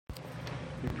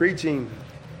We're preaching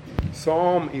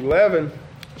Psalm 11,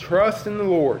 trust in the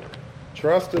Lord.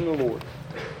 Trust in the Lord.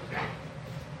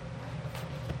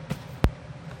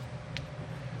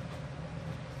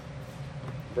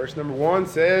 Verse number 1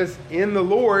 says, in the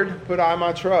Lord put I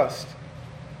my trust.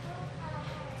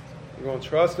 We're going to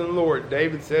trust in the Lord.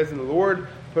 David says, in the Lord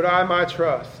put I my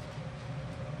trust.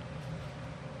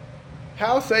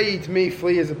 How say ye to me,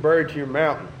 flee as a bird to your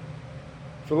mountain?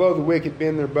 For lo, the wicked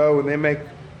bend their bow, and they make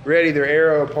ready their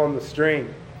arrow upon the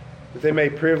string, that they may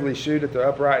privily shoot at the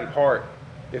upright in heart.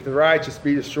 If the righteous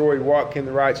be destroyed, what can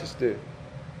the righteous do?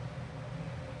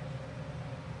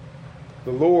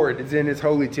 The Lord is in his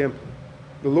holy temple.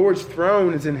 The Lord's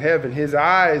throne is in heaven. His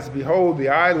eyes behold the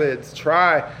eyelids,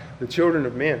 try the children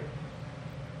of men.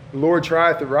 The Lord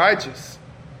trieth the righteous,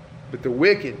 but the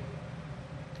wicked,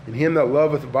 and him that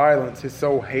loveth violence, his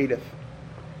soul hateth.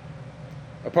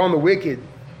 Upon the wicked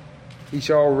he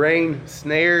shall rain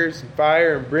snares, and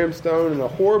fire, and brimstone, and a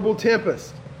horrible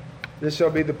tempest. This shall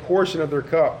be the portion of their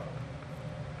cup.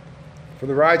 For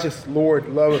the righteous Lord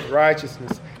loveth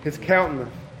righteousness. His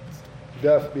countenance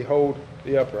doth behold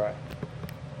the upright.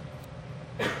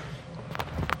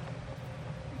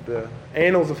 The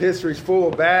annals of history is full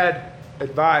of bad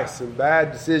advice and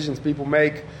bad decisions people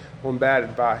make on bad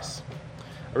advice.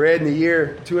 I read in the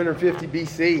year 250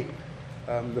 BC,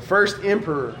 the first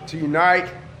emperor to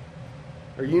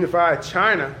unify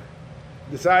China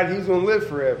decided he was going to live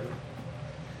forever.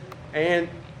 And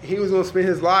he was going to spend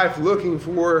his life looking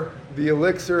for the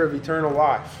elixir of eternal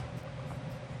life.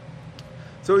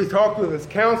 So he talked with his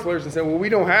counselors and said, well, we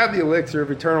don't have the elixir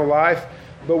of eternal life,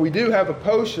 but we do have a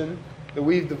potion that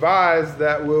we've devised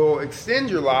that will extend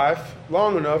your life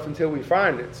long enough until we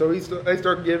find it. So they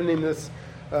started giving him this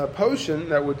potion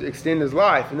that would extend his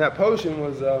life, and that potion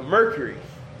was mercury.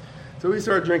 So he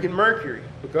started drinking mercury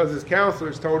because his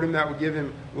counselors told him that would give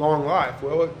him long life.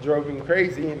 Well, it drove him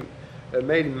crazy and it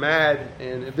made him mad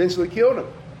and eventually killed him.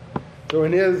 So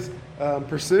in his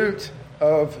pursuit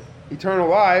of eternal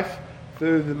life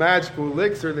through the magical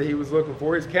elixir that he was looking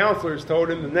for, his counselors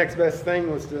told him the next best thing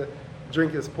was to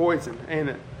drink this poison,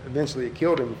 and eventually it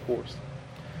killed him, of course.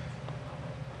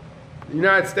 The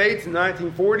United States in the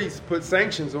 1940s put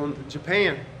sanctions on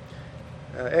Japan,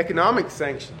 economic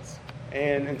sanctions.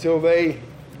 And until they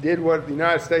did what the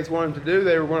United States wanted them to do,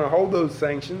 they were going to hold those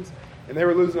sanctions, and they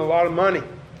were losing a lot of money.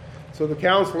 So the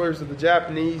counselors of the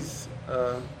Japanese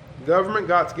government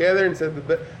got together and said,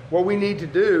 what we need to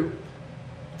do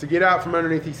to get out from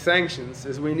underneath these sanctions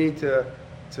is we need to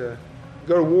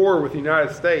go to war with the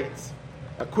United States,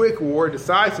 a quick war,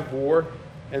 decisive war,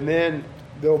 and then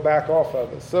they'll back off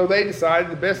of us. So they decided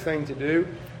the best thing to do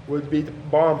would be to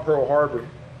bomb Pearl Harbor.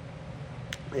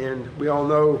 And we all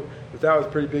know that was a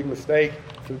pretty big mistake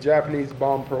for the Japanese to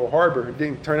bomb Pearl Harbor. It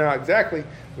didn't turn out exactly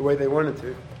the way they wanted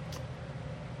to.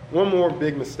 One more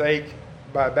big mistake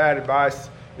by bad advice.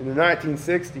 In the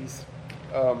 1960s,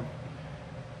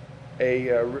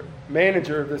 a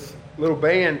manager of this little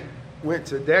band went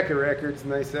to Decca Records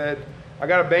and they said, I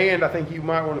got a band I think you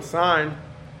might want to sign.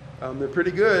 They're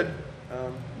pretty good.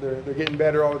 They're getting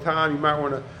better all the time. You might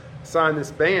want to sign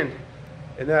this band.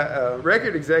 And that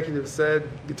record executive said,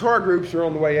 guitar groups are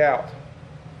on the way out.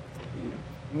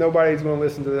 Nobody's going to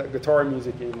listen to that guitar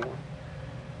music anymore.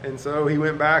 And so he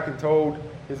went back and told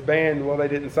his band, well, they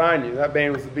didn't sign you. That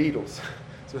band was the Beatles.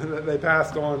 So they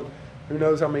passed on who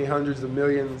knows how many hundreds of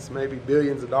millions, maybe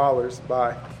billions of dollars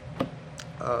by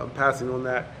passing on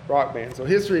that rock band. So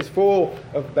history is full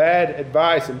of bad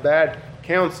advice and bad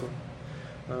counsel.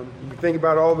 You think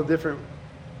about all the different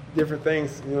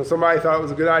things. You know, somebody thought it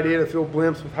was a good idea to fill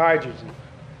blimps with hydrogen.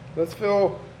 Let's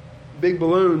fill big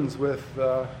balloons with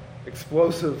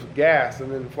explosive gas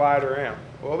and then fly it around.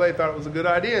 Well, they thought it was a good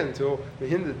idea until the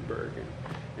Hindenburg,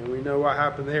 and we know what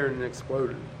happened there, and it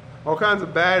exploded. All kinds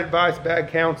of bad advice, bad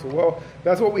counsel. Well,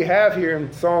 that's what we have here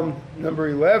in Psalm number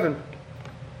 11.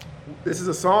 This is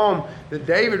a psalm that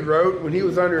David wrote when he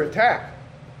was under attack.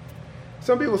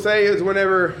 Some people say it was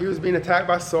whenever he was being attacked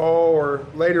by Saul or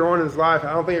later on in his life.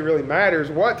 I don't think it really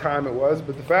matters what time it was,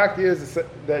 but the fact is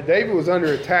that David was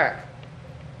under attack.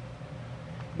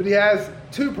 But he has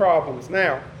two problems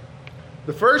now.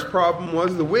 The first problem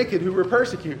was the wicked who were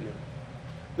persecuting him.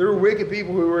 There were wicked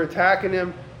people who were attacking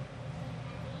him,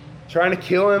 trying to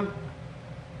kill him,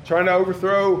 trying to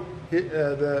overthrow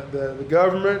the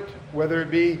government, whether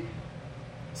it be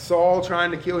Saul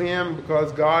trying to kill him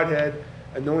because God had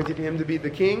anointed him to be the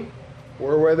king,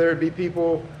 or whether it be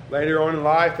people later on in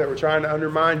life that were trying to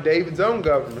undermine David's own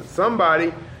government.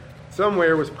 Somebody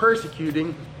somewhere was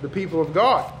persecuting the people of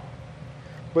God.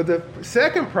 But the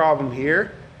second problem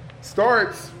here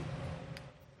starts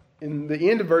in the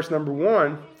end of verse number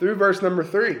 1 through verse number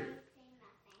 3,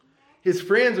 his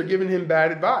friends are giving him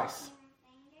bad advice.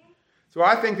 So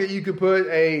I think that you could put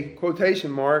a quotation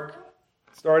mark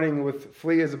starting with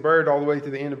flee as a bird all the way to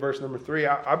the end of verse number 3.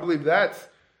 I believe that's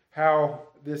how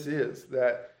this is,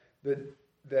 that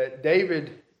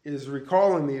David is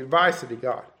recalling the advice that he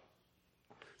got.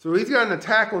 So he's got an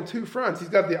attack on two fronts. He's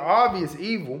got the obvious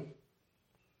evil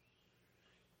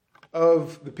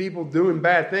of the people doing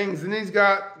bad things, and he's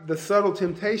got the subtle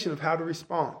temptation of how to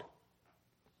respond.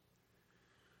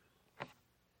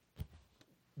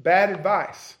 Bad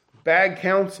advice, bad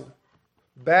counsel,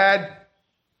 bad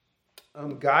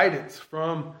guidance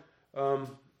from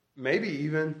maybe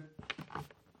even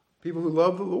people who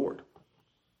love the Lord.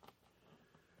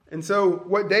 And so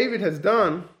what David has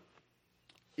done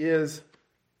is,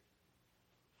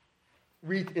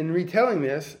 in retelling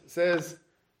this, says,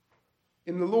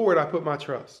 in the Lord I put my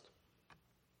trust.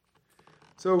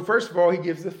 So first of all, he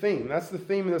gives the theme. That's the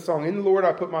theme of the song. In the Lord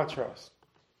I put my trust.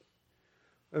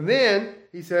 And then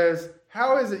he says,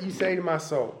 how is it you say to my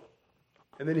soul?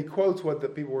 And then he quotes what the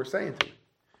people were saying to him.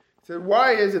 He said,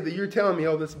 why is it that you're telling me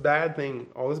all this bad thing,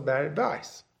 all this bad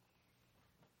advice?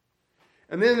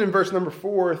 And then in verse number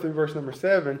 4 through verse number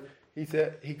 7, he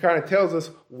kind of tells us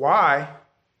why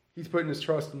he's putting his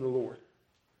trust in the Lord.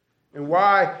 And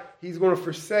why he's going to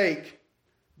forsake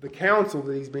the counsel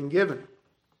that he's been given.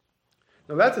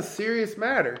 Now that's a serious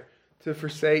matter, to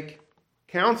forsake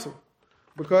counsel,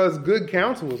 because good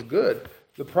counsel is good.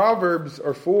 The Proverbs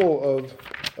are full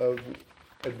of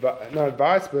not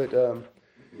advice, but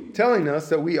telling us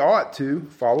that we ought to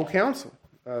follow counsel.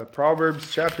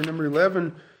 Proverbs chapter number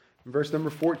 11, verse number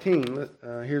 14.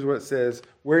 Here's what it says.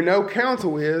 Where no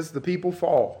counsel is, the people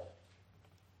fall.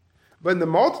 But in the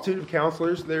multitude of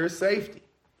counselors, there is safety.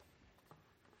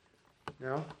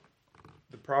 Now,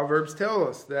 the Proverbs tell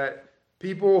us that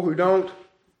people who don't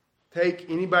take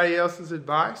anybody else's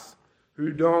advice,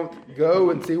 who don't go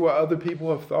and see what other people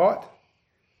have thought,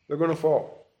 they're going to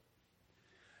fall.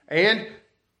 And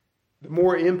the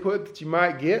more input that you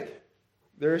might get,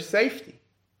 there is safety.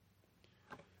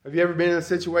 Have you ever been in a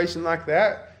situation like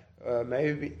that?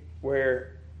 Maybe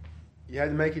where you had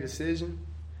to make a decision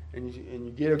and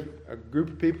you get a group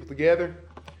of people together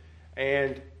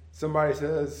and somebody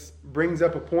brings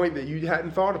up a point that you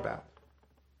hadn't thought about.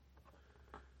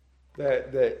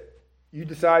 That you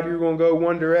decide you're going to go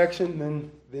one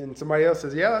direction, then somebody else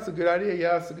says, yeah, that's a good idea.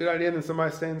 Yeah, that's a good idea. And then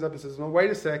somebody stands up and says, no, wait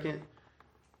a second.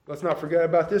 Let's not forget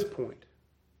about this point.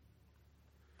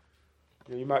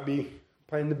 You might be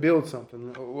planning to build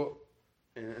something.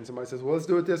 And somebody says, well, let's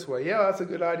do it this way. Yeah, that's a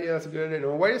good idea. That's a good idea.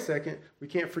 No, wait a second. We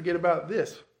can't forget about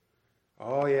this.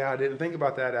 Oh, yeah, I didn't think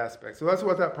about that aspect. So that's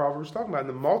what that proverb is talking about. In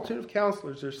the multitude of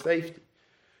counselors, there's safety.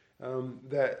 We're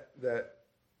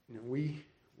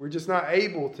just not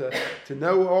able to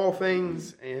know all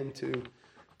things and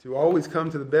to always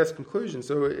come to the best conclusion.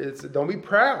 So don't be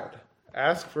proud.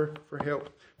 Ask for help.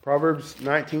 Proverbs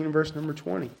 19, verse number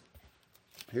 20.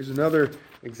 Here's another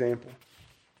example.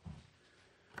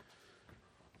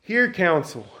 Hear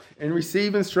counsel and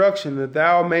receive instruction, that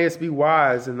thou mayest be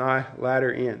wise in thy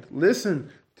latter end.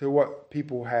 Listen to what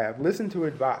people have. Listen to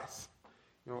advice.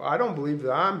 I don't believe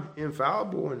that I'm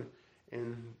infallible,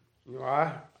 and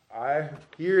I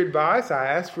hear advice. I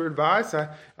ask for advice.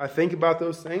 I think about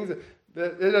those things.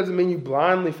 That doesn't mean you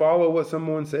blindly follow what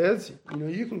someone says.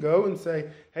 You can go and say,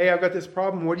 hey, I've got this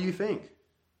problem. What do you think?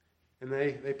 And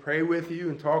they pray with you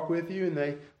and talk with you,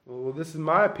 and well, this is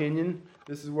my opinion.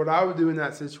 This is what I would do in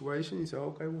that situation. You say,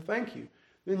 okay, well, thank you.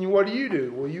 Then what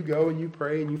do? Well, you go and you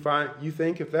pray and you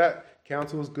think if that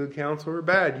counsel is good counsel or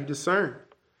bad. You discern.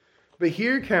 But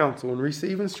hear counsel and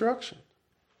receive instruction.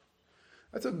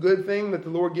 That's a good thing that the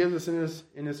Lord gives us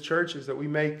in His churches, that we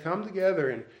may come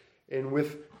together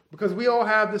because we all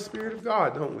have the Spirit of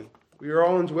God, don't we? We are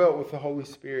all indwelt with the Holy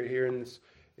Spirit here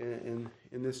in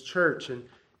this church, and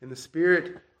the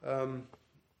Spirit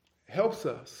helps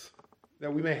us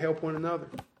that we may help one another.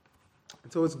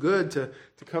 And so it's good to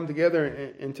come together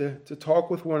and to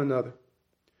talk with one another.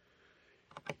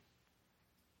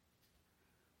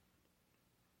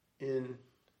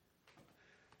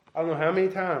 I don't know how many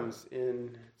times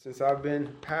since I've been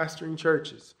pastoring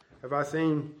churches have I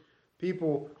seen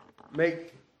people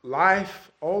make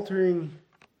life-altering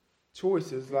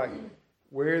choices, like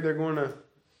where they're going to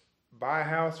buy a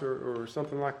house or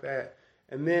something like that,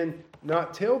 and then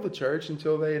not tell the church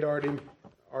until they had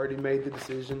already made the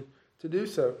decision to do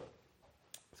so.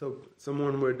 So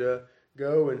someone would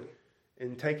go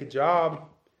and take a job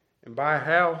and buy a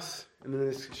house, and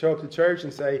then show up to church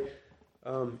and say,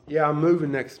 yeah, I'm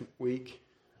moving next week.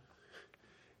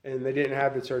 and they didn't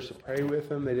have the church to pray with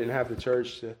them. They didn't have the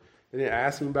church to, they didn't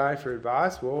ask anybody for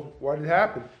advice. Well, what had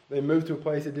happened? They moved to a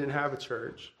place that didn't have a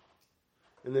church.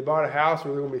 And they bought a house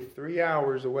where they're going to be 3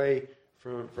 hours away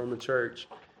from a church.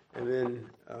 And then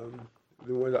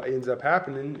what ends up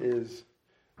happening is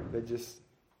they just,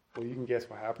 well, you can guess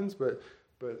what happens, but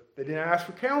they didn't ask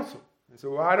for counsel. They said,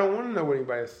 well, I don't want to know what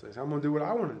anybody else says. I'm going to do what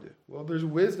I want to do. Well, there's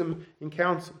wisdom in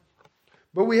counsel.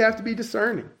 But we have to be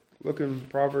discerning. Look in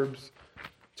Proverbs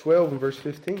 12 and verse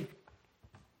 15.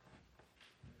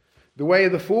 The way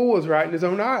of the fool is right in his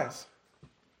own eyes,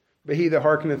 but he that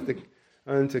hearkeneth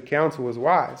unto counsel is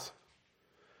wise.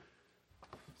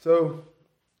 So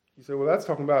you say, well, that's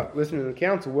talking about listening to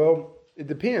counsel. Well, it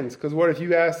depends, because what if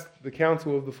you ask the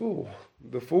counsel of the fool?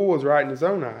 The fool is right in his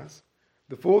own eyes.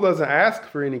 The fool doesn't ask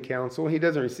for any counsel. He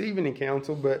doesn't receive any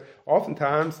counsel, but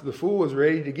oftentimes the fool is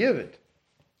ready to give it.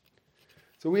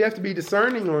 So we have to be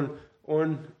discerning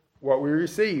on what we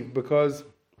receive, because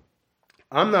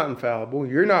I'm not infallible.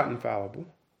 You're not infallible.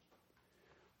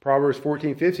 Proverbs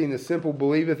 14:15, the simple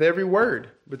believeth every word,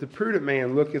 but the prudent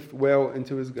man looketh well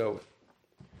into his going.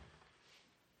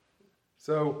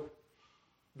 So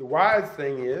the wise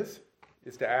thing is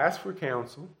to ask for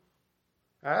counsel,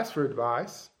 ask for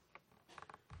advice.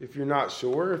 If you're not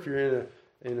sure, if you're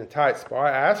in a tight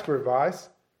spot, ask for advice,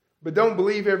 but don't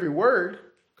believe every word,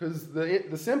 because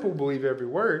the simple believe every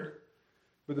word,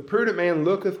 but the prudent man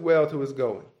looketh well to his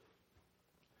going.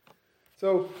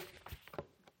 So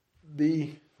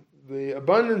the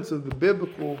abundance of the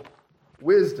biblical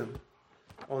wisdom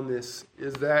on this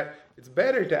is that it's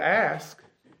better to ask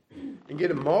and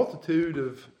get a multitude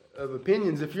of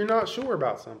opinions if you're not sure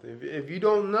about something. If you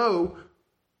don't know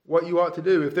what you ought to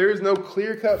do. If there is no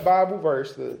clear-cut Bible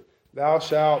verse that thou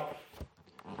shalt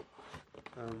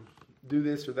do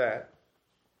this or that,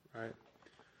 right?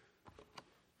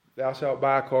 Thou shalt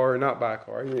buy a car or not buy a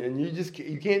car, and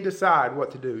you can't decide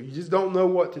what to do. You just don't know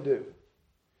what to do.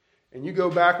 And you go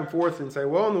back and forth and say,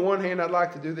 well, on the one hand, I'd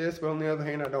like to do this, but on the other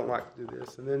hand, I don't like to do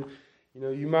this. And then,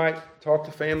 you might talk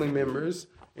to family members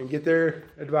and get their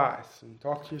advice, and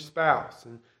talk to your spouse,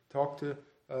 and talk to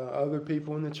other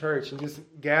people in the church, and just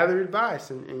gather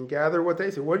advice and gather what they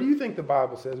say. What do you think the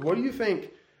Bible says? What do you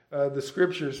think the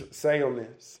scriptures say on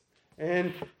this?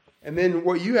 And then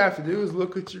what you have to do is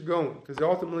look at your going, because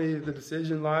ultimately the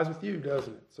decision lies with you,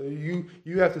 doesn't it? So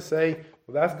you have to say,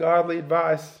 well, that's godly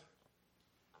advice.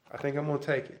 I think I'm going to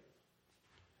take it.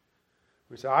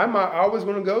 Which I was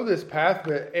going to go this path,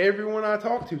 but everyone I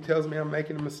talk to tells me I'm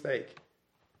making a mistake.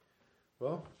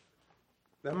 Well,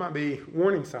 that might be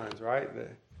warning signs, right?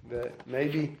 That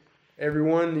maybe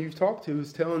everyone you've talked to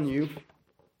is telling you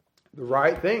the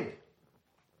right thing.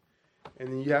 And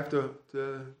then you have to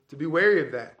be wary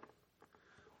of that.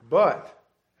 But,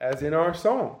 as in our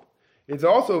psalm, it's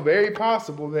also very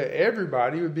possible that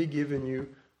everybody would be giving you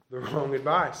the wrong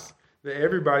advice. That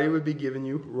everybody would be giving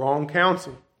you wrong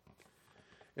counsel.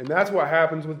 And that's what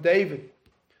happens with David.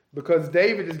 Because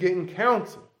David is getting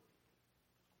counsel.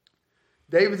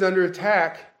 David's under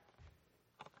attack,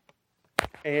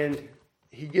 and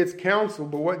he gets counsel,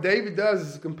 but what David does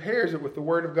is compares it with the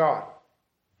Word of God.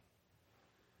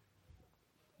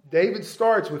 David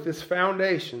starts with this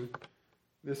foundation,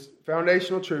 this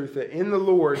foundational truth that in the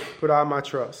Lord put I my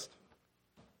trust.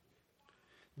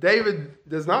 David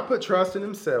does not put trust in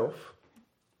himself,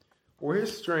 or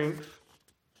his strength,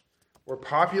 or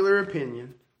popular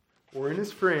opinion, or in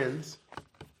his friends,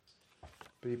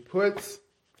 but he puts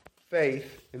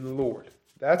faith in the Lord.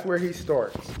 That's where he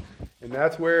starts. And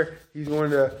that's where he's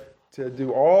going to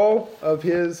do all of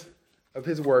his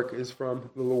work is from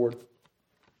the Lord.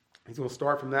 He's going to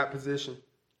start from that position.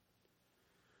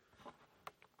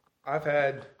 I've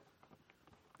had,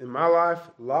 in my life,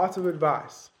 lots of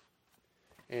advice.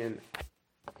 And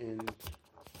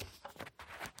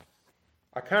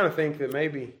I kind of think that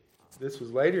maybe this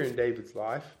was later in David's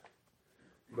life,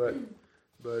 but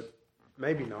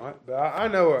maybe not. But I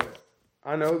know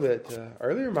that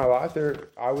earlier in my life,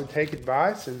 I would take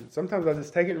advice, and sometimes I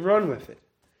just take it and run with it,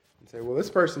 and say, "Well, this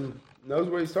person knows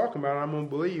what he's talking about. I'm going to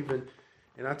believe."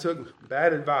 And I took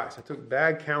bad advice. I took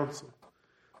bad counsel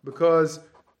because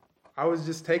I was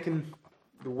just taking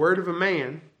the word of a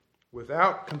man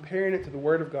without comparing it to the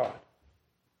word of God.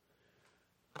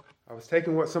 I was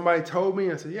taking what somebody told me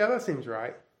and I said, "Yeah, that seems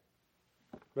right,"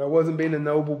 but I wasn't being a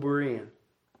noble Berean.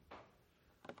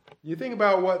 You think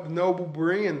about what the noble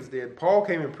Bereans did. Paul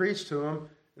came and preached to them,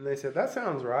 and they said, "That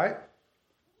sounds right.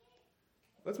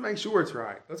 Let's make sure it's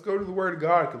right. Let's go to the Word of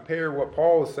God and compare what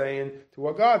Paul is saying to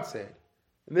what God said.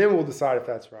 And then we'll decide if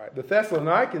that's right." The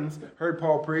Thessalonians heard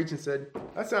Paul preach and said,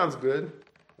 "That sounds good."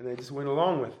 And they just went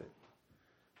along with it.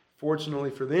 Fortunately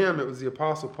for them, it was the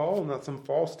Apostle Paul, not some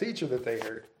false teacher that they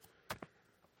heard.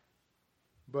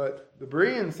 But the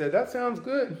Bereans said, that sounds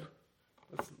good.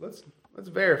 Let's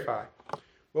verify.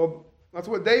 Well, that's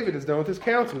what David has done with his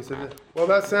counsel. He said, well,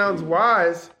 that sounds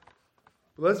wise,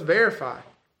 but let's verify.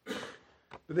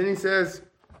 But then he says,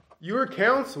 your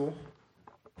counsel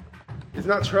is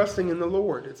not trusting in the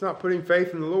Lord. It's not putting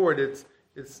faith in the Lord.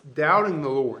 It's doubting the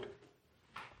Lord.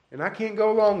 And I can't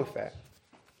go along with that.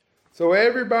 So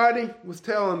everybody was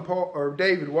telling Paul or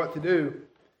David what to do,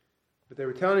 but they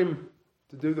were telling him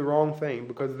to do the wrong thing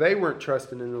because they weren't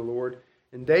trusting in the Lord.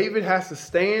 And David has to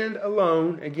stand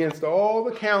alone against all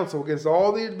the counsel, against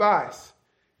all the advice.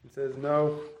 He says,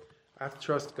 no, I have to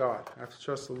trust God. I have to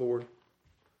trust the Lord.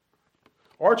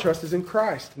 Our trust is in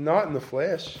Christ, not in the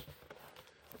flesh.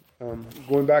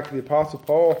 Going back to the Apostle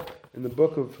Paul in the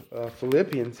book of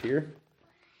Philippians here.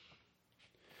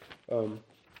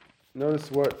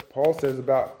 Notice what Paul says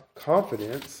about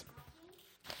confidence.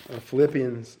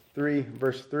 Philippians 3,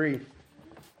 verse 3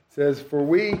 says, for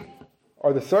we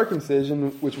are the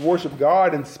circumcision which worship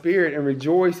God in spirit and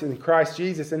rejoice in Christ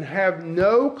Jesus and have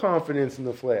no confidence in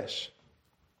the flesh,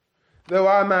 though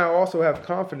I might also have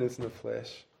confidence in the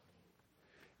flesh.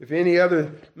 If any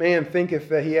other man thinketh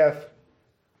that he hath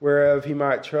whereof he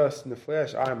might trust in the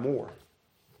flesh, I more.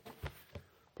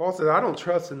 Paul says, I don't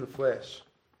trust in the flesh.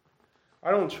 I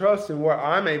don't trust in what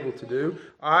I'm able to do.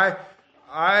 I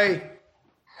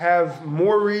have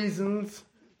more reasons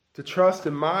to trust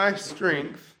in my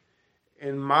strength,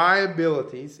 in my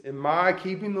abilities, in my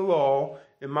keeping the law,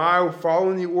 in my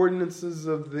following the ordinances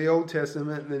of the Old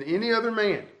Testament than any other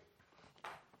man.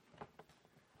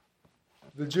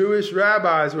 The Jewish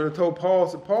rabbis would have told Paul,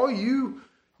 said, Paul,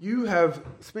 you have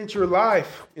spent your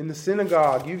life in the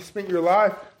synagogue. You've spent your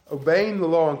life obeying the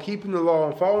law and keeping the law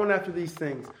and following after these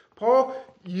things. Paul,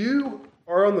 you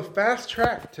are on the fast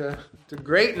track to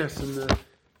greatness in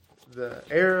the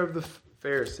era of the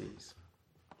Pharisees.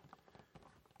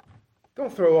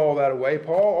 Don't throw all that away,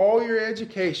 Paul. All your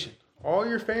education, all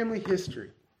your family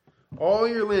history, all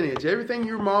your lineage, everything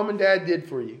your mom and dad did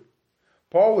for you.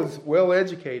 Paul was well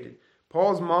educated.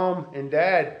 Paul's mom and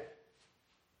dad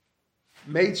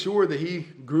made sure that he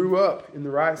grew up in the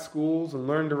right schools and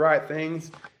learned the right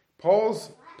things.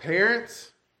 Paul's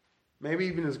parents, maybe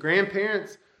even his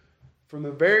grandparents, from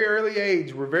a very early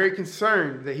age were very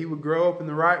concerned that he would grow up in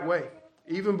the right way,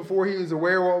 even before he was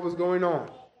aware of what was going on.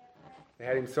 They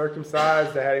had him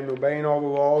circumcised, they had him obeying all the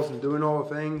laws and doing all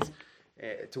the things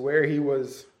to where he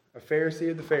was a Pharisee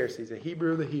of the Pharisees, a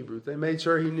Hebrew of the Hebrews. They made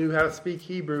sure he knew how to speak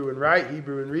Hebrew and write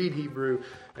Hebrew and read Hebrew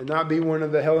and not be one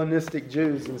of the Hellenistic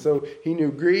Jews. And so he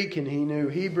knew Greek and he knew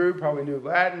Hebrew, probably knew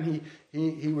Latin.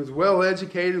 He was well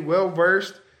educated, well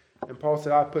versed. And Paul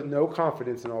said, I put no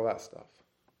confidence in all that stuff.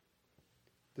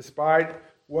 Despite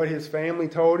what his family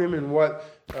told him and what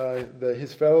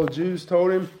his fellow Jews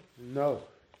told him, no.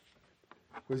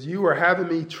 Because you are having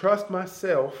me trust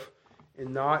myself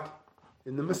and not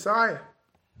in the Messiah.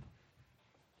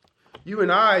 You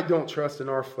and I don't trust in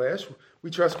our flesh.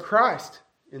 We trust Christ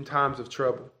in times of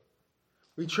trouble.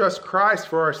 We trust Christ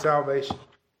for our salvation.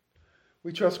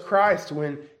 We trust Christ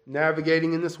when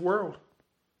navigating in this world.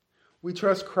 We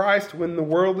trust Christ when the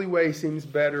worldly way seems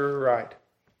better or right.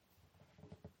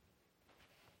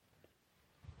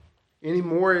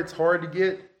 Anymore, it's hard to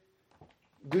get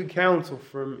good counsel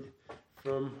from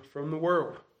the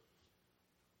world.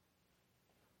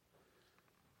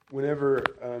 Whenever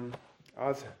I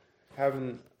was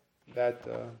having that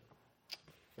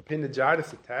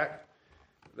appendicitis attack,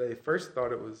 they first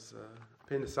thought it was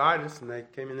appendicitis, and they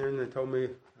came in there and they told me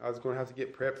I was going to have to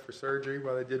get prepped for surgery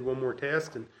while they did one more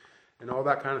test and all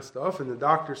that kind of stuff. And the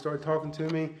doctor started talking to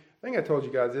me. I think I told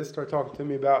you guys this. Started talking to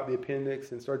me about the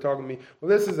appendix and started talking to me. Well,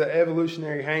 this is an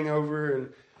evolutionary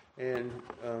hangover, and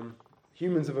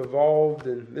humans have evolved,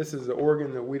 and this is an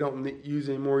organ that we don't use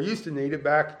anymore. We used to need it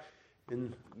back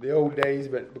in the old days,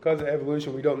 but because of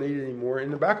evolution, we don't need it anymore.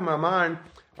 In the back of my mind,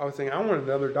 I was thinking, I want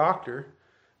another doctor,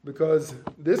 because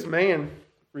this man,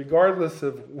 regardless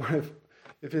of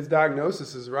if his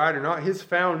diagnosis is right or not, his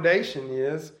foundation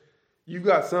is you've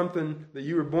got something that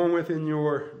you were born with in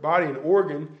your body, an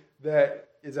organ that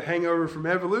is a hangover from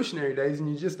evolutionary days,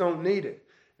 and you just don't need it.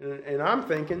 And I'm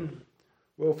thinking,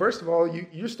 well, first of all,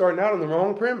 you're starting out on the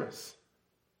wrong premise.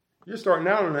 You're starting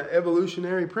out on an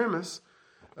evolutionary premise,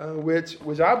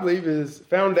 which I believe is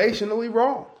foundationally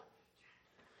wrong.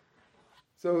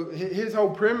 So his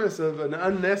whole premise of an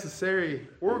unnecessary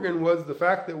organ was the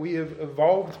fact that we have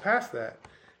evolved past that.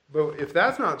 But if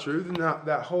that's not true, then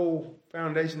that whole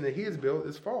foundation that he has built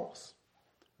is false.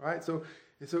 Right? So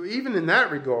even in that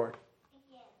regard,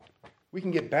 we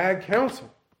can get bad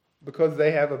counsel because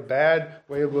they have a bad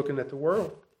way of looking at the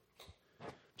world.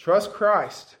 Trust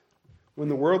Christ when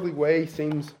the worldly way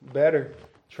seems better.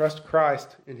 Trust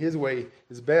Christ and His way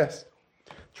is best.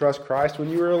 Trust Christ when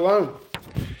you are alone.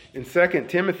 In 2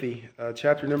 Timothy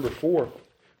chapter number 4,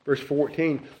 verse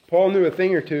 14, Paul knew a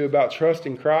thing or two about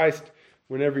trusting Christ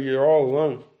whenever you're all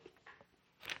alone.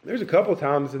 There's a couple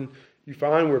times and you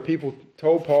find where people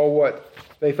told Paul what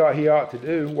they thought he ought to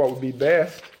do, what would be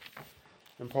best.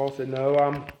 And Paul said, no,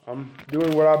 I'm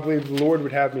doing what I believe the Lord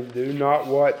would have me to do, not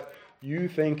what you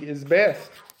think is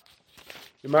best.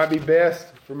 It might be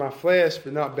best for my flesh,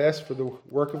 but not best for the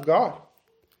work of God.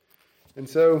 And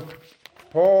so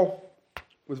Paul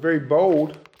was very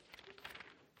bold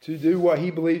to do what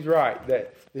he believed right.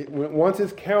 That once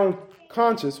his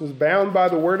conscience was bound by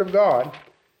the Word of God,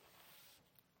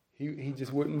 he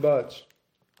just wouldn't budge.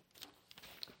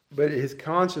 But his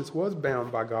conscience was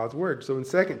bound by God's Word. So in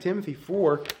 2 Timothy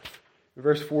 4,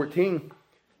 verse 14,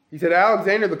 he said,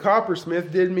 Alexander the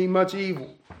coppersmith did me much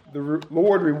evil. The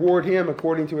Lord reward him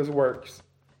according to his works.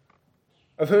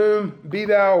 Of whom be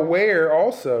thou aware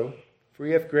also, for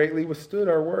he hath greatly withstood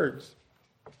our words.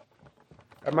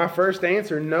 At my first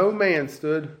answer, no man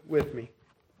stood with me,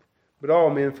 but all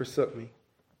men forsook me.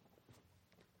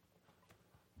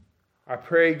 I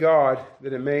pray God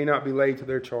that it may not be laid to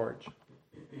their charge.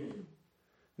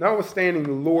 Notwithstanding,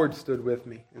 the Lord stood with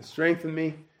me and strengthened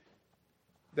me,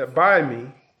 that by me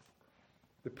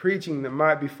the preaching that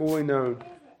might be fully known,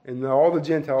 and that all the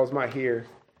Gentiles might hear.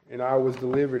 And I was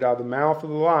delivered out of the mouth of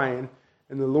the lion,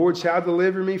 and the Lord shall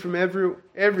deliver me from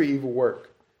every evil work,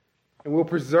 and will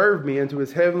preserve me unto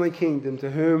his heavenly kingdom,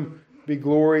 to whom be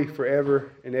glory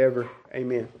forever and ever.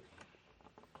 Amen.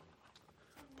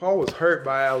 Paul was hurt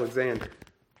by Alexander.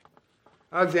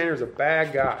 Alexander's a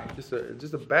bad guy, just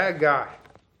a bad guy.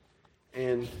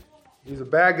 And he's a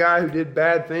bad guy who did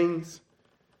bad things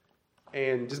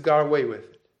and just got away with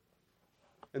it.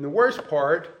 And the worst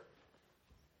part,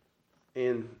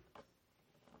 in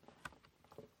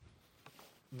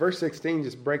verse 16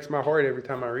 just breaks my heart every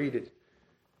time I read it.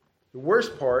 The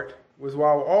worst part was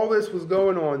while all this was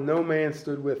going on, no man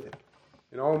stood with him,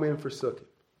 and all men forsook him.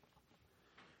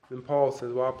 Then Paul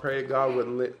says, well, I pray God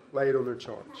wouldn't lay it on their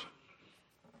charge.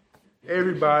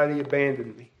 Everybody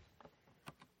abandoned me.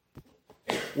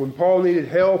 When Paul needed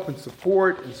help and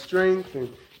support and strength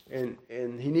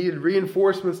and he needed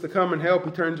reinforcements to come and help,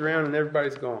 he turns around and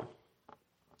everybody's gone.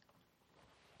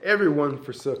 Everyone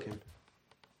forsook him.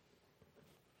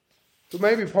 So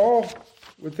maybe Paul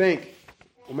would think,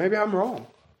 well, maybe I'm wrong.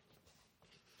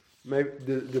 Maybe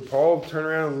did Paul turn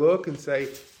around and look and say,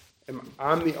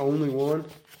 I'm the only one?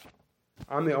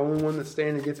 I'm the only one that's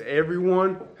standing against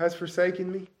everyone has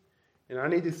forsaken me? And I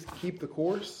need to keep the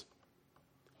course?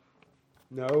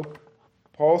 No.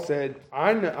 Paul said,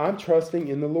 I'm trusting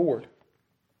in the Lord.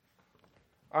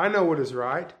 I know what is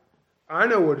right. I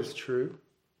know what is true.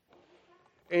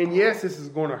 And yes, this is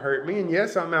going to hurt me. And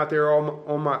yes, I'm out there all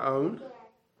on my own.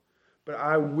 But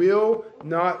I will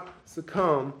not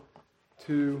succumb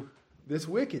to this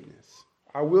wickedness.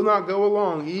 I will not go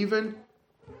along, even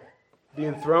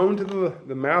being thrown to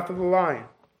the mouth of the lion.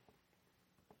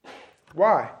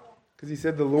 Why? Because he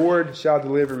said, the Lord shall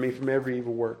deliver me from every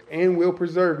evil work and will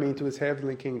preserve me into his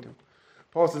heavenly kingdom.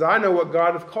 Paul says, I know what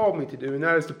God has called me to do, and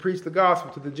that is to preach the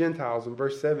gospel to the Gentiles in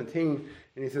verse 17.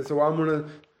 And he says, so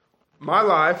my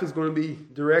life is going to be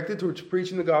directed towards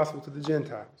preaching the gospel to the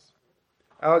Gentiles.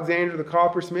 Alexander the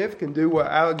coppersmith can do what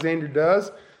Alexander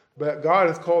does, but God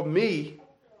has called me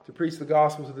to preach the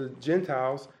gospel to the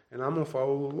Gentiles, and I'm going to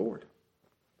follow the Lord.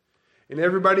 And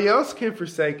everybody else can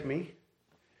forsake me,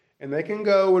 and they can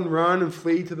go and run and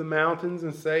flee to the mountains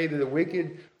and say that the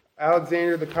wicked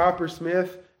Alexander the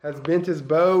coppersmith has bent his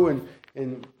bow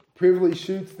and privily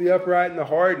shoots the upright in the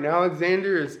heart, and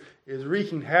Alexander is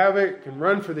wreaking havoc and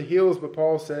run for the hills. But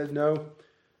Paul said, no,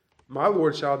 my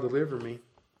Lord shall deliver me.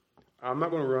 I'm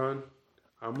not going to run.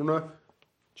 I'm going to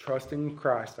trust in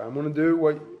Christ. I'm going to do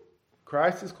what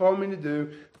Christ has called me to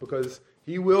do, because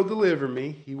he will deliver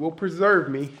me. He will preserve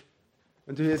me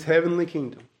unto his heavenly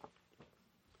kingdom.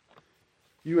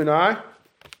 You and I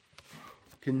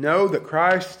can know that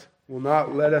Christ will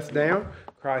not let us down.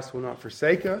 Christ will not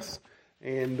forsake us.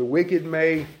 And the wicked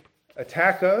may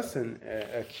attack us and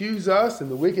accuse us, and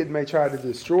the wicked may try to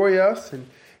destroy us, and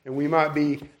we might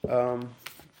be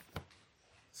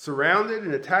surrounded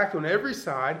and attacked on every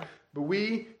side, but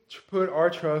we put our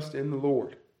trust in the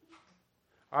Lord.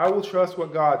 I will trust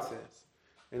what God says,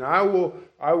 and I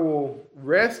will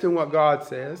rest in what God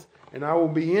says, and I will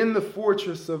be in the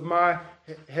fortress of my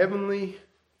heavenly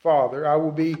Father. I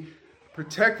will be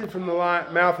protected from the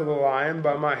mouth of the lion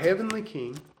by my heavenly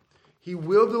King, He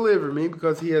will deliver me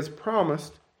because he has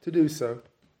promised to do so.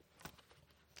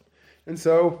 And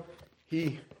so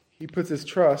he puts his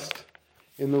trust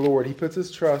in the Lord. He puts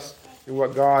his trust in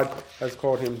what God has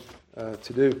called him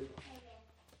to do.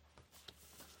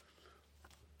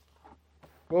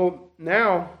 Well,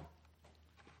 now,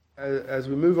 as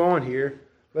we move on here,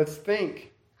 let's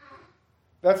think.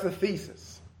 That's the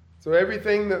thesis. So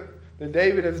everything that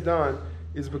David has done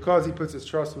is because he puts his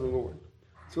trust in the Lord.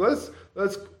 So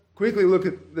let's quickly look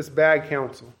at this bad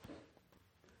counsel.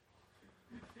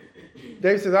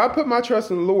 David says, I'll put my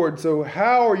trust in the Lord, so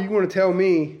how are you going to tell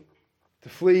me to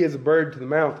flee as a bird to the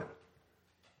mountain?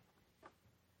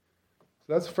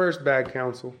 So that's the first bad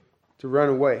counsel, to run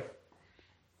away.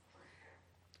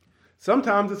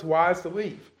 Sometimes it's wise to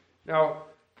leave. Now,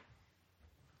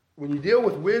 when you deal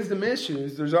with wisdom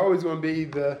issues, there's always going to be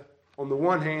the on the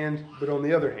one hand, but on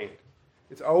the other hand.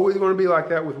 It's always going to be like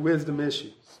that with wisdom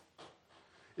issues.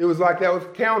 It was like that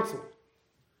with counsel.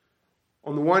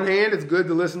 On the one hand, it's good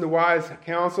to listen to wise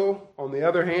counsel. On the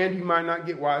other hand, you might not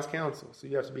get wise counsel, so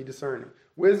you have to be discerning.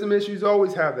 Wisdom issues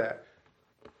always have that.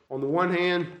 On the one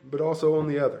hand, but also on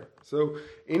the other. So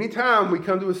anytime we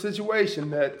come to a situation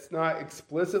that's not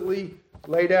explicitly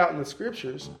laid out in the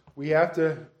scriptures, we have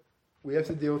to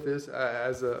deal with this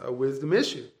as a wisdom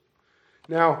issue.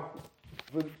 Now,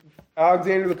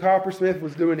 Alexander the coppersmith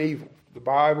was doing evil. The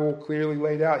Bible clearly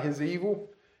laid out his evil,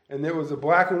 and there was a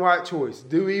black and white choice: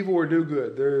 do evil or do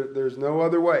good. There's no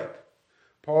other way.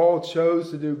 Paul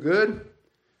chose to do good,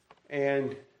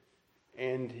 and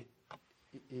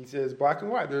he says black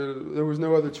and white. There was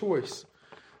no other choice.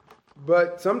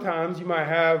 But sometimes you might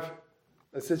have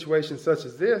a situation such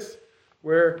as this,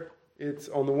 where it's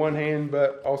on the one hand,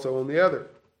 but also on the other.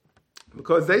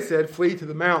 Because they said, flee to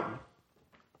the mountain,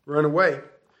 run away.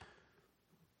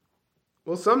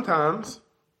 Well, sometimes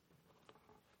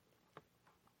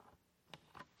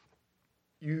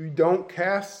you don't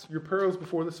cast your pearls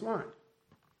before the swine.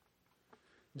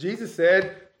 Jesus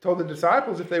told the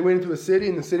disciples if they went into a city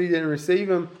and the city didn't receive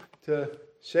them, to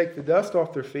shake the dust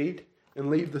off their feet and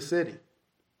leave the city.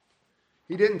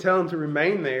 He didn't tell them to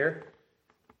remain there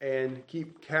and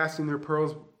keep casting their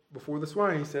pearls before the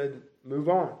swine. He said, move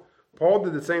on. Paul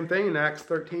did the same thing in Acts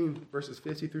 13, verses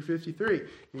 50 through 53.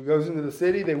 He goes into the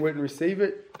city, they wouldn't receive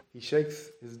it. He shakes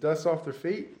his dust off their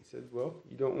feet. He said, well,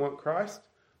 you don't want Christ?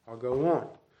 I'll go on.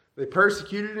 They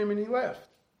persecuted him and he left.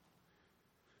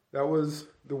 That was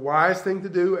the wise thing to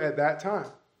do at that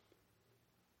time.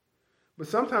 But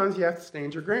sometimes you have to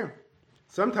stand your ground.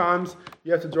 Sometimes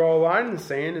you have to draw a line in the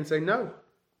sand and say, no,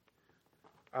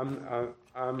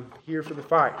 I'm here for the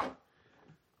fight.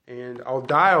 And I'll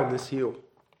die on this hill.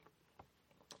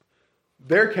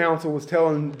 Their counsel was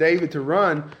telling David to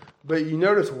run, but you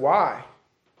notice why.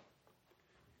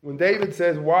 When David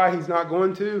says why he's not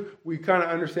going to, we kind of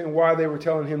understand why they were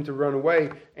telling him to run away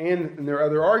and in their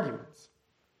other arguments.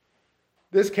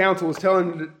 This counsel was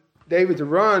telling David to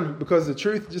run because the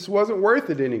truth just wasn't worth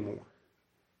it anymore.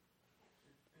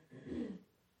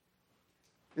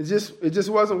 It just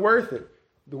wasn't worth it.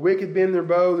 The wicked bend their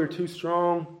bow, they're too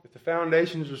strong. If the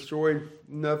foundation is destroyed,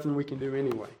 nothing we can do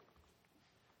anyway.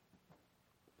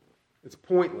 It's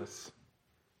pointless.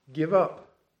 Give up.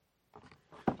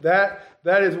 That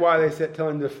is why they said tell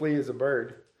him to flee as a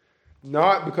bird.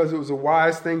 Not because it was a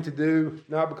wise thing to do,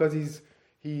 not because his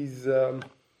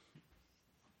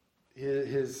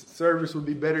service would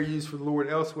be better used for the Lord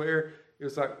elsewhere. It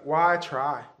was like, why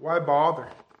try? Why bother?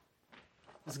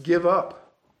 Just give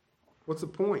up. What's the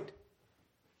point?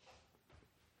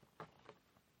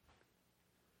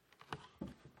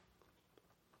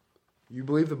 You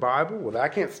believe the Bible? Well,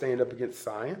 that can't stand up against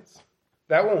science.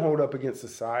 That won't hold up against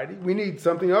society. We need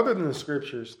something other than the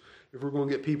scriptures if we're going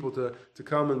to get people to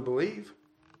come and believe.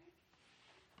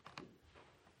 I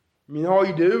mean, all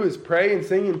you do is pray and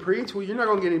sing and preach. Well, you're not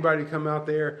going to get anybody to come out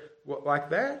there like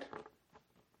that.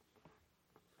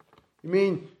 You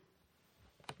mean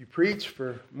you preach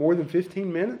for more than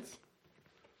 15 minutes?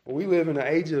 Well, we live in an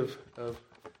age of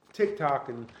TikTok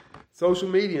and social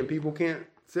media, and people can't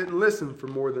sit and listen for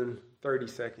more than 30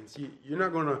 seconds. You're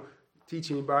not going to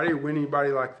teach anybody or win anybody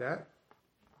like that.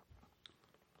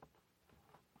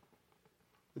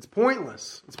 It's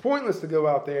pointless. It's pointless to go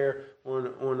out there on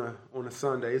a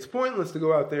Sunday. It's pointless to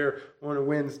go out there on a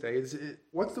Wednesday.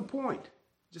 What's the point?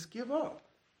 Just give up.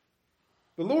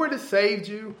 The Lord has saved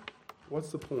you.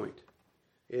 What's the point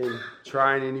in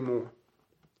trying anymore?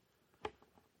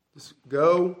 Just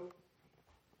go.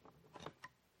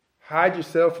 Hide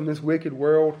yourself from this wicked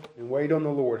world and wait on the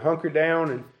Lord. Hunker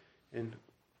down and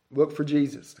look for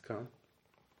Jesus to come.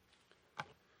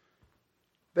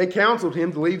 They counseled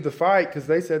him to leave the fight because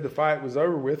they said the fight was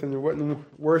over with and there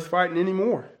wasn't worth fighting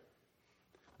anymore.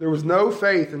 There was no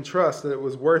faith and trust that it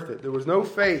was worth it. There was no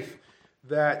faith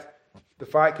that the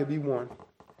fight could be won.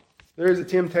 There is a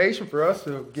temptation for us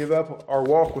to give up our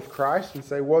walk with Christ and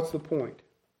say, what's the point?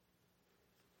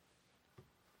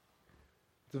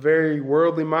 It's a very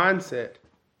worldly mindset.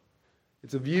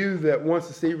 It's a view that wants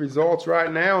to see results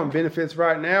right now and benefits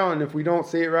right now, and if we don't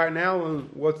see it right now, then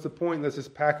what's the point? Let's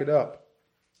just pack it up.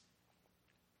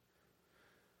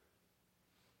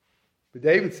 But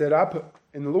David said,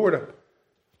 in the Lord I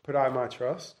put my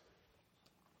trust.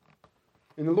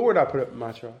 In the Lord I put up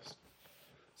my trust.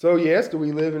 So yes, do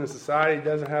we live in a society that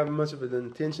doesn't have much of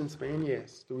an attention span?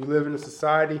 Yes. Do we live in a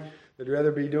society that'd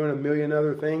rather be doing a million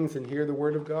other things than hear the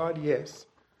Word of God? Yes.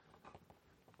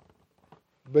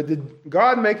 But did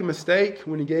God make a mistake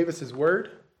when He gave us His Word?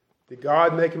 Did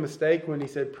God make a mistake when He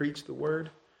said, preach the Word?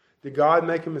 Did God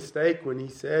make a mistake when He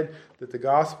said that the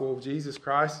gospel of Jesus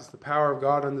Christ is the power of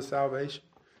God unto salvation?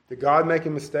 Did God make a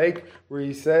mistake where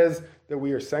He says that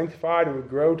we are sanctified and we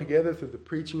grow together through the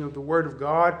preaching of the Word of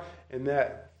God, and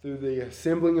that through the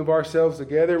assembling of ourselves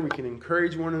together we can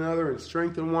encourage one another and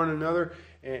strengthen one another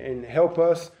and help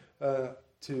us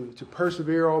to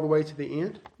persevere all the way to the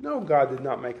end? No, God did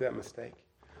not make that mistake.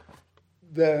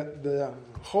 The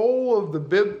whole of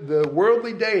the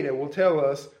worldly data will tell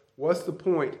us what's the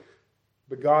point.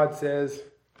 But God says,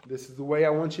 this is the way I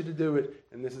want you to do it,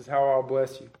 and this is how I'll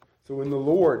bless you. So in the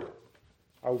Lord,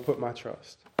 I will put my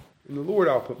trust. In the Lord,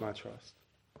 I'll put my trust.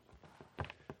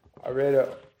 I read an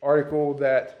article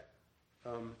that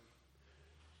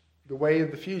the way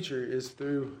of the future is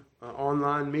through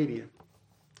online media,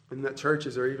 and that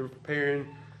churches are even preparing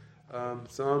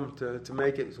some to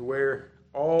make it to where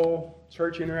all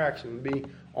church interaction will be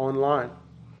online.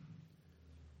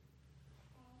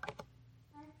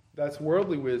 That's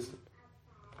worldly wisdom.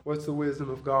 What's the wisdom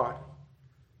of God?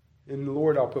 In the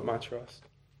Lord I'll put my trust.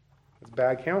 That's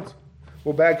bad counsel.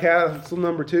 Well, bad counsel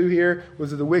number 2 here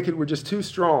was that the wicked were just too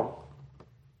strong.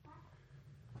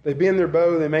 They bend their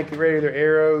bow, they make ready their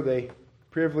arrow, they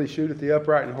privily shoot at the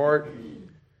upright in heart.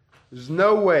 There's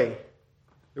no way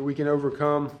that we can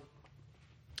overcome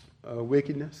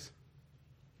wickedness.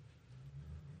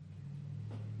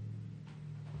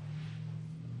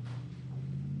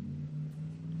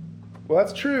 Well,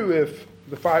 that's true if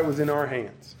the fight was in our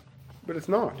hands, but it's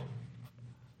not.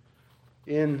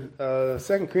 In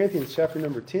 2 Corinthians chapter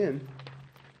number 10,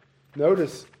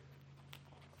 notice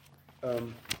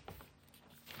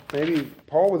maybe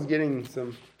Paul was getting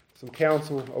some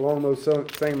counsel along those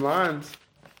same lines.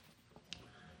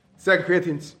 2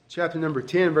 Corinthians chapter number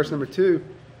 10, verse number 2,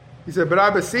 he said, "But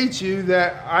I beseech you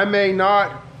that I may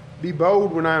not be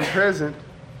bold when I am present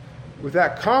with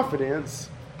that confidence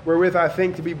wherewith I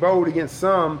think to be bold against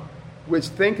some which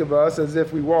think of us as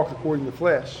if we walked according to the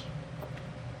flesh.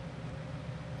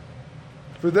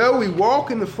 For though we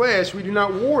walk in the flesh, we do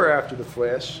not war after the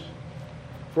flesh.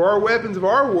 For our weapons of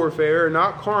our warfare are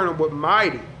not carnal, but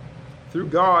mighty through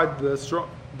God,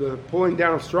 the pulling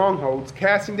down of strongholds,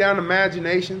 casting down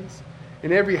imaginations,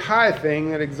 and every high thing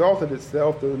that exalted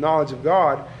itself to the knowledge of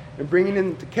God, and bringing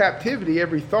into captivity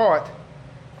every thought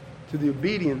to the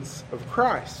obedience of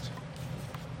Christ."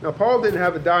 Now, Paul didn't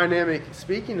have a dynamic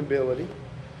speaking ability.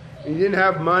 He didn't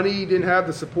have money. He didn't have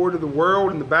the support of the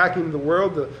world and the backing of the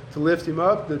world to lift him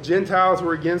up. The Gentiles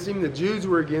were against him. The Jews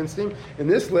were against him. In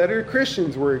this letter,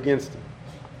 Christians were against him.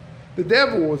 The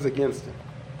devil was against him.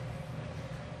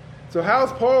 So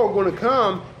how's Paul going to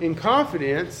come in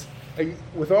confidence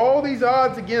with all these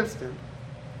odds against him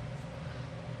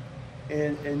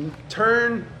and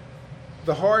turn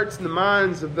the hearts and the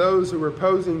minds of those who were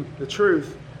opposing the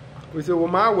truth? We say, well,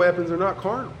 my weapons are not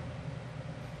carnal.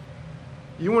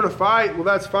 You want to fight? Well,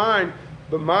 that's fine.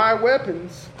 But my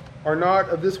weapons are not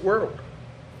of this world.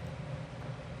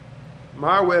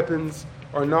 My weapons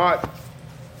are not,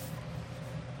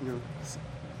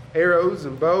 arrows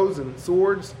and bows and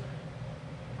swords.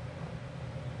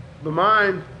 But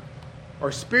mine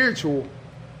are spiritual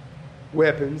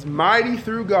weapons, mighty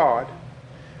through God,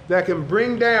 that can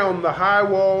bring down the high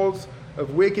walls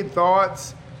of wicked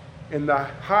thoughts and the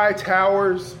high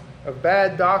towers of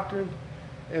bad doctrine.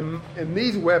 And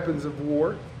these weapons of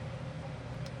war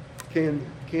can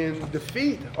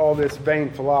defeat all this vain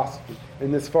philosophy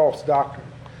and this false doctrine.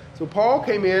 So Paul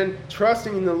came in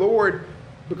trusting in the Lord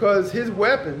because his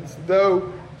weapons,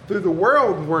 though through the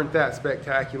world weren't that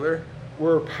spectacular,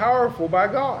 were powerful by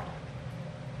God.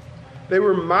 They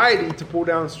were mighty to pull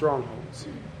down strongholds.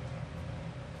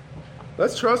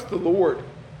 Let's trust the Lord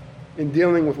in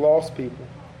dealing with lost people.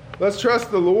 Let's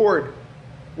trust the Lord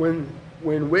when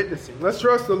when witnessing. Let's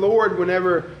trust the Lord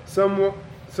whenever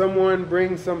someone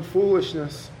brings some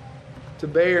foolishness to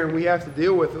bear and we have to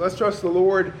deal with it. Let's trust the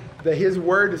Lord that His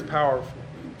word is powerful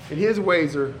and His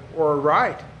ways are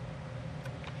right.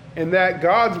 And that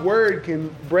God's word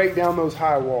can break down those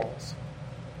high walls.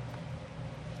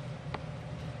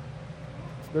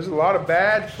 There's a lot of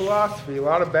bad philosophy, a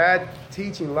lot of bad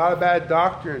teaching, a lot of bad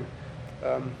doctrine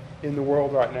in the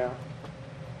world right now,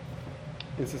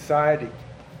 in society,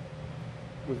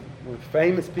 with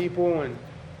famous people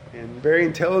and very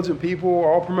intelligent people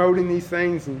all promoting these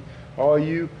things, and all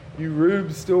you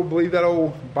rubes still believe that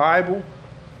old Bible.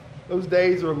 Those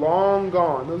days are long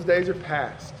gone. Those days are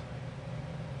past.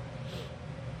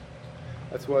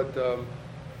 That's what the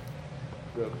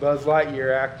Buzz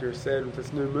Lightyear actor said with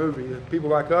this new movie. People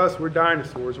like us, we're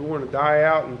dinosaurs. We want to die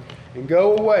out and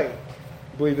go away.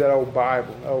 Believe that old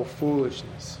Bible, that old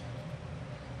foolishness.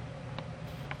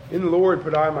 In the Lord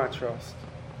put I my trust.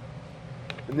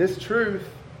 And this truth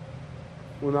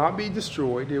will not be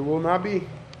destroyed. It will not be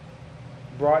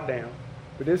brought down.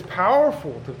 But it is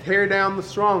powerful to tear down the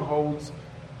strongholds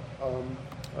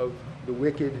of the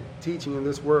wicked teaching in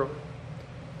this world.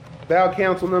 Thou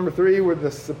counsel number 3, where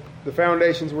the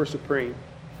foundations were supreme.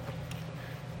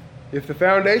 If the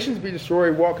foundations be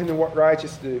destroyed, what can the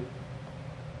righteous do?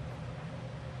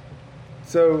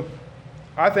 So,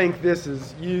 I think this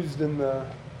is used in the...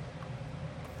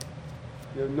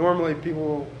 normally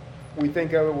we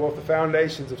think of it, well, if the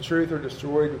foundations of truth are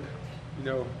destroyed,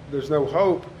 there's no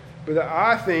hope. But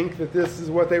I think that this is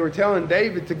what they were telling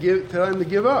David tell him to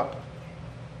give up.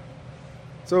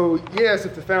 So, yes,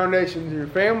 if the foundations of your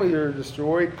family are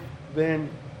destroyed, then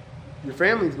your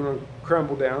family is going to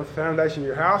crumble down. If the foundation of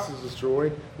your house is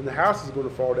destroyed, then the house is going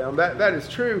to fall down. That is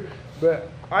true. But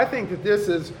I think that this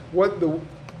is what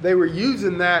they were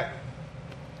using that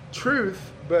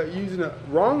truth, but using it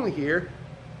wrongly here.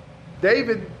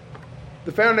 David,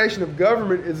 the foundation of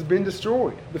government has been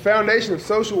destroyed. The foundation of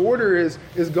social order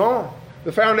is gone.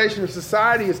 The foundation of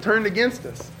society is turned against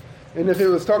us. And if it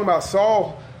was talking about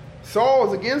Saul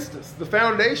is against us. The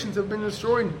foundations have been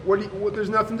destroyed.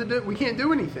 There's nothing to do. We can't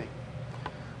do anything.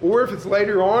 Or if it's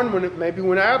later on,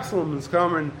 when Absalom is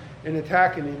coming and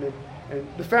attacking him, and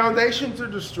the foundations are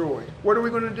destroyed. What are we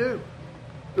going to do?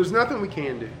 There's nothing we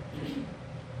can do.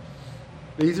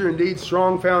 These are indeed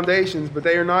strong foundations, but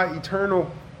they are not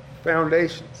eternal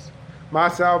foundations. My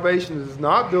salvation is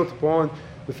not built upon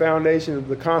the foundation of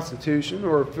the Constitution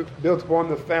or built upon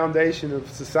the foundation of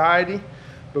society,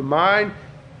 but mine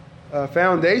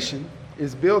foundation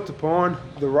is built upon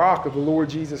the rock of the Lord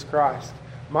Jesus Christ.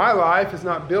 My life is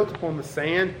not built upon the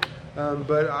sand,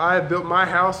 but I have built my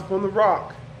house upon the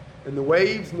rock. And the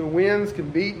waves and the winds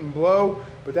can beat and blow,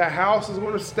 but that house is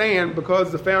going to stand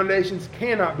because the foundations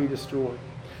cannot be destroyed.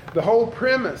 The whole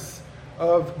premise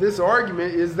of this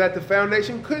argument is that the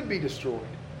foundation could be destroyed.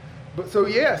 But so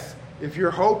yes, if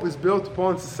your hope is built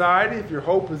upon society, if your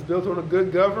hope is built on a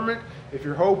good government, if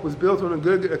your hope was built on a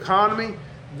good economy,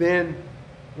 then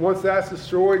once that's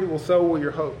destroyed, well, so will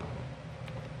your hope.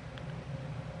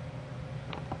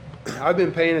 I've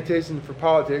been paying attention for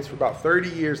politics for about 30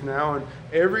 years now, and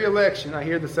every election I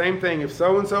hear the same thing. If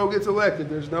so-and-so gets elected,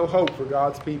 there's no hope for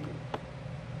God's people.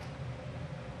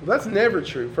 Well, that's never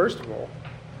true, first of all,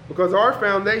 because our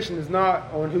foundation is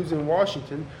not on who's in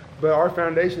Washington, but our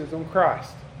foundation is on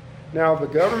Christ. Now, the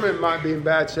government might be in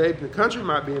bad shape, and the country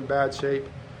might be in bad shape,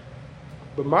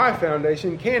 but my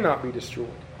foundation cannot be destroyed.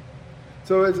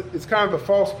 So it's kind of a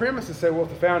false premise to say, well, if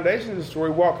the foundation is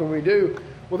destroyed, what can we do?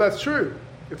 Well, that's true.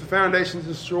 If the foundation is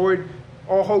destroyed,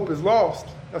 all hope is lost.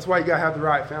 That's why you got to have the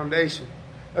right foundation.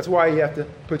 That's why you have to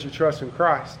put your trust in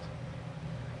Christ.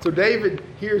 So David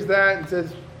hears that and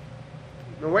says,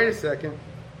 no, wait a second.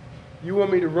 You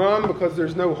want me to run because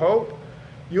there's no hope?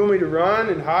 You want me to run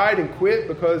and hide and quit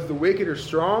because the wicked are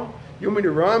strong? You want me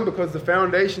to run because the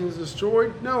foundation is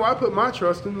destroyed? No, I put my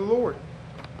trust in the Lord.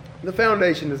 The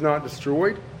foundation is not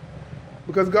destroyed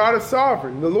because God is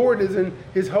sovereign. The Lord is in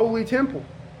His holy temple.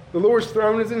 The Lord's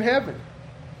throne is in heaven.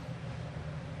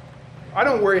 I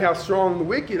don't worry how strong the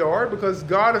wicked are because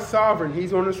God is sovereign.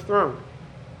 He's on His throne.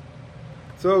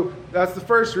 So that's the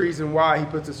first reason why he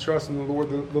puts his trust in the Lord.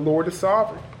 The Lord is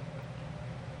sovereign.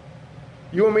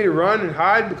 You want me to run and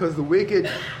hide because the wicked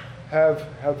have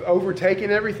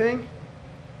overtaken everything?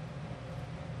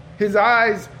 His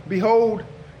eyes behold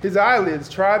his eyelids,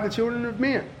 try the children of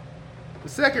men. The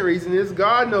second reason is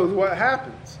God knows what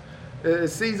happens. He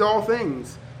sees all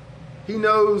things. He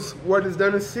knows what is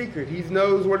done in secret. He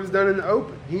knows what is done in the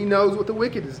open. He knows what the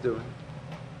wicked is doing.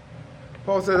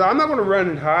 Paul says, I'm not going to run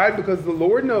and hide because the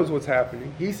Lord knows what's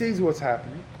happening. He sees what's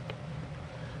happening.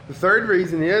 The third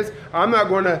reason is I'm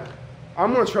going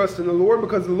to trust in the Lord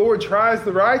because the Lord tries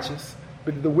the righteous,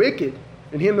 but the wicked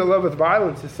and him that loveth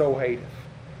violence his soul hateth.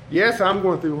 Yes, I'm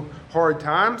going through hard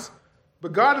times,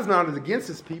 but God is not against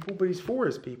his people, but he's for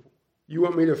his people. You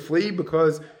want me to flee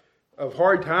because of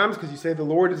hard times because you say the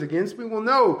Lord is against me? Well,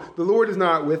 no, the Lord is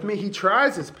not with me. He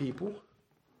tries his people,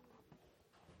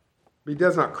 but he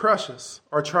does not crush us.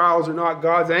 Our trials are not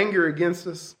God's anger against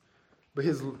us, but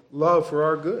his love for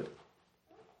our good.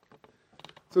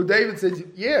 So David says,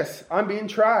 yes, I'm being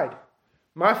tried.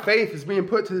 My faith is being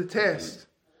put to the test.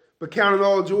 But count it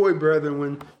all joy, brethren,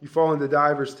 when you fall into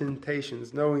divers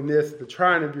temptations, knowing this, the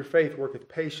trying of your faith worketh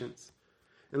patience.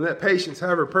 And let patience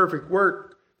have her perfect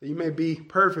work, that you may be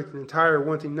perfect and entire,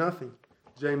 wanting nothing.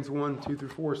 James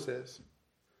 1:2-4 says.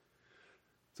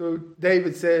 So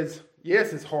David says,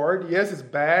 yes, it's hard. Yes, it's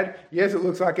bad. Yes, it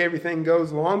looks like everything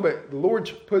goes along, but the Lord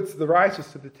puts the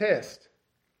righteous to the test.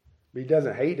 But he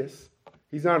doesn't hate us.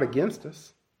 He's not against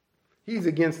us. He's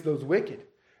against those wicked.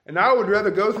 And I would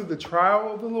rather go through the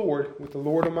trial of the Lord with the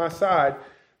Lord on my side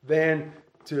than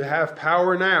to have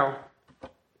power now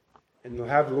and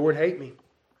have the Lord hate me.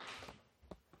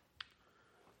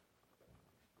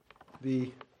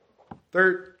 The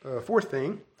fourth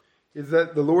thing is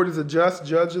that the Lord is a just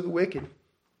judge of the wicked.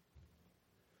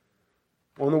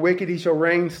 On the wicked he shall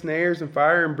rain snares and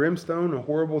fire and brimstone, a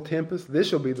horrible tempest. This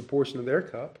shall be the portion of their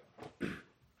cup.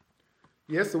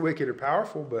 Yes, the wicked are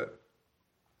powerful, but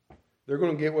they're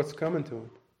going to get what's coming to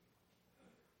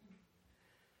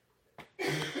them.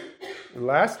 And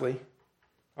lastly,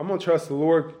 I'm going to trust the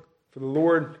Lord, for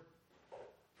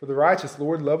the righteous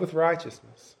Lord loveth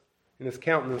righteousness, and his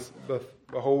countenance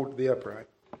behold the upright.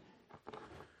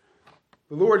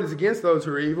 The Lord is against those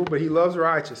who are evil, but he loves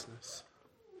righteousness.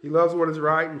 He loves what is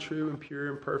right and true and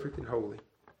pure and perfect and holy.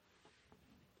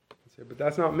 I said, but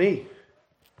that's not me.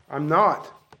 I'm not.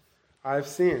 I've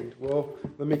sinned. Well,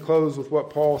 let me close with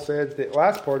what Paul said, the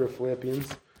last part of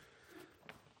Philippians.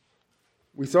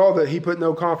 We saw that he put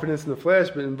no confidence in the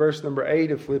flesh, but in verse number 8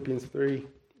 of Philippians 3,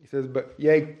 he says, but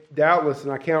yea, doubtless,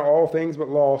 and I count all things but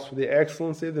loss for the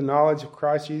excellency of the knowledge of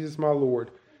Christ Jesus my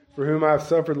Lord, for whom I have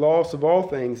suffered loss of all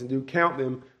things, and do count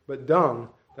them but dung,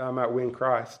 that I might win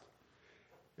Christ,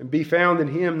 and be found in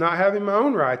him, not having my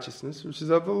own righteousness, which is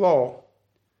of the law,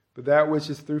 but that which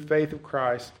is through faith of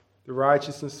Christ, the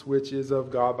righteousness which is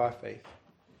of God by faith.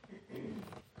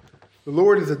 The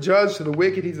Lord is a judge to the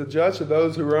wicked. He's a judge to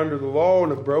those who are under the law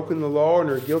and have broken the law and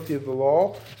are guilty of the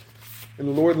law. And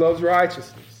the Lord loves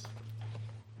righteousness.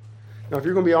 Now, if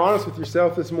you're going to be honest with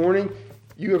yourself this morning,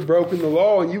 you have broken the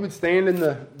law and you would stand in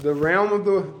the realm of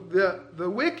the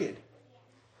wicked.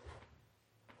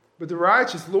 But the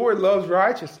righteous Lord loves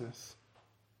righteousness.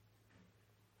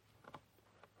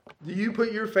 Do you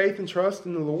put your faith and trust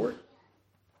in the Lord?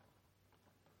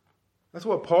 That's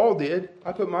what Paul did.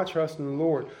 I put my trust in the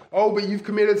Lord. Oh, but you've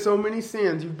committed so many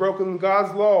sins. You've broken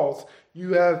God's laws.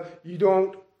 You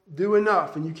don't do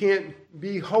enough, and you can't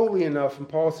be holy enough. And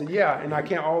Paul said, yeah, and I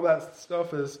count all that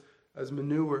stuff as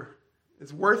manure.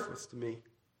 It's worthless to me.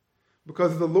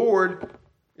 Because the Lord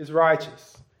is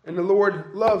righteous. And the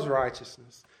Lord loves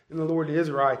righteousness. And the Lord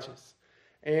is righteous.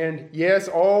 And yes,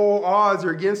 all odds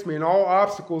are against me and all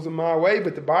obstacles in my way,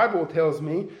 but the Bible tells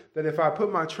me that if I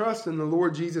put my trust in the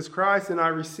Lord Jesus Christ, then I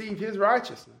receive his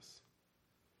righteousness.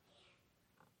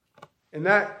 And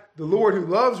that the Lord who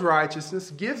loves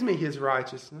righteousness gives me his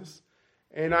righteousness,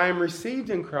 and I am received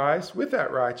in Christ with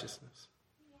that righteousness.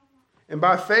 And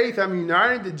by faith, I'm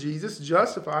united to Jesus,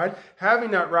 justified, having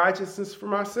that righteousness for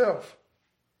myself.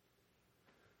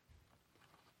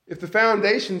 If the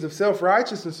foundations of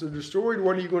self-righteousness are destroyed,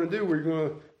 what are you going to do? Well, you're going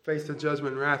to face the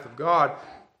judgment and wrath of God.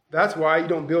 That's why you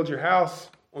don't build your house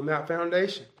on that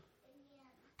foundation.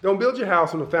 Don't build your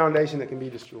house on a foundation that can be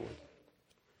destroyed.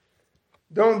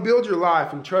 Don't build your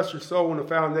life and trust your soul on a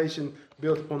foundation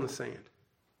built upon the sand.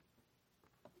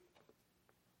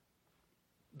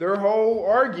 Their whole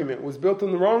argument was built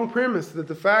on the wrong premise that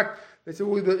they said,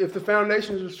 well, if the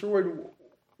foundation is destroyed,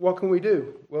 what can we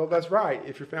do? Well, that's right.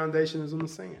 If your foundation is on the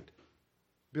sand,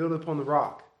 build upon the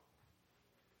rock.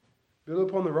 Build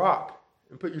upon the rock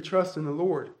and put your trust in the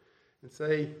Lord and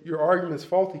say your argument is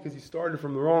faulty because you started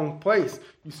from the wrong place.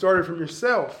 You started from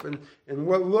yourself and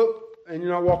you're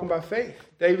not walking by faith.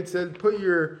 David said, put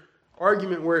your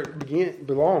argument where it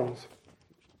belongs,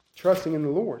 trusting in the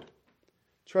Lord,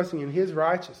 trusting in his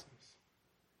righteousness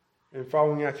and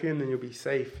following after him, then you'll be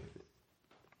safe.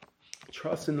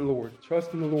 Trust in the Lord.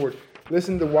 Trust in the Lord.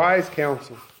 Listen to wise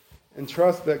counsel and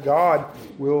trust that God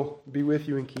will be with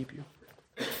you and keep you.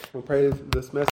 We'll pray this message.